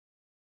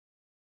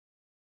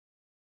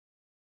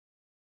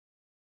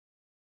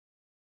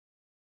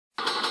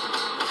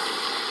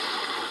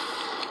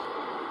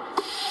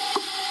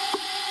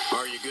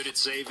budget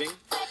saving?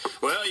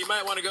 Well, you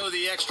might want to go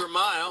the extra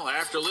mile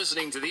after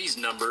listening to these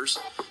numbers.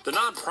 The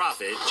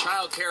nonprofit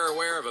Child Care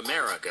Aware of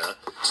America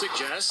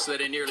suggests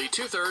that in nearly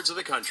two-thirds of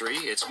the country,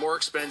 it's more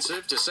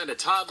expensive to send a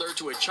toddler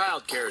to a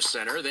child care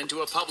center than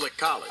to a public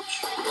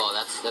college. Well,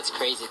 that's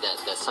crazy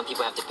that some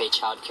people have to pay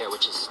child care,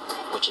 which is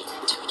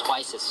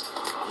twice as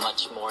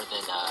much more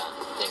than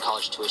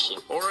college tuition.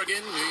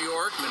 Oregon, New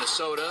York,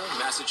 Minnesota,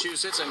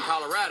 Massachusetts, and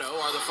Colorado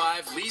are the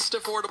 5 least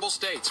affordable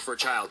states for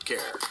child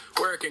care,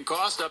 where it can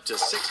cost up to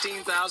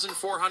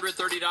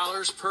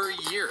 $16,430 per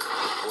year.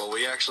 Well,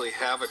 we actually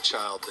have a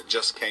child that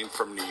just came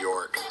from New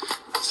York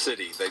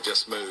City. They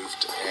just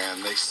moved,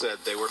 and they said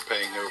they were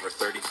paying over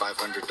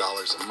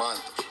 $3,500 a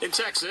month. In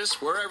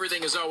Texas, where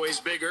everything is always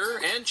bigger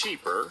and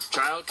cheaper,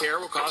 child care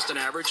will cost an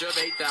average of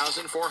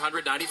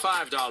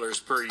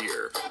 $8,495 per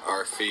year.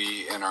 Our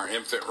fee in our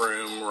infant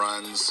room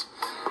runs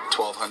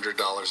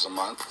 $1,200 a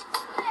month.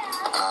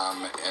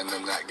 And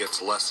then that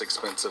gets less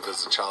expensive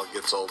as the child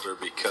gets older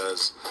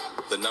because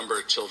the number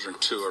of children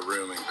to a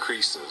room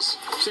increases.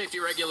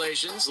 Safety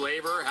regulations,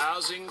 labor,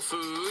 housing,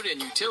 food,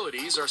 and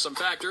utilities are some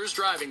factors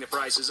driving the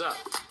prices up.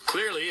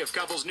 Clearly, if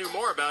couples knew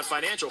more about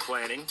financial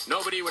planning,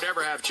 nobody would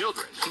ever have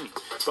children.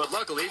 But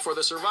luckily for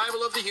the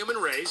survival of the human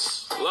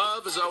race,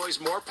 love is always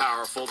more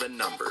powerful than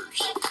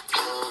numbers.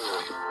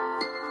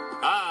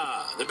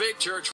 The big church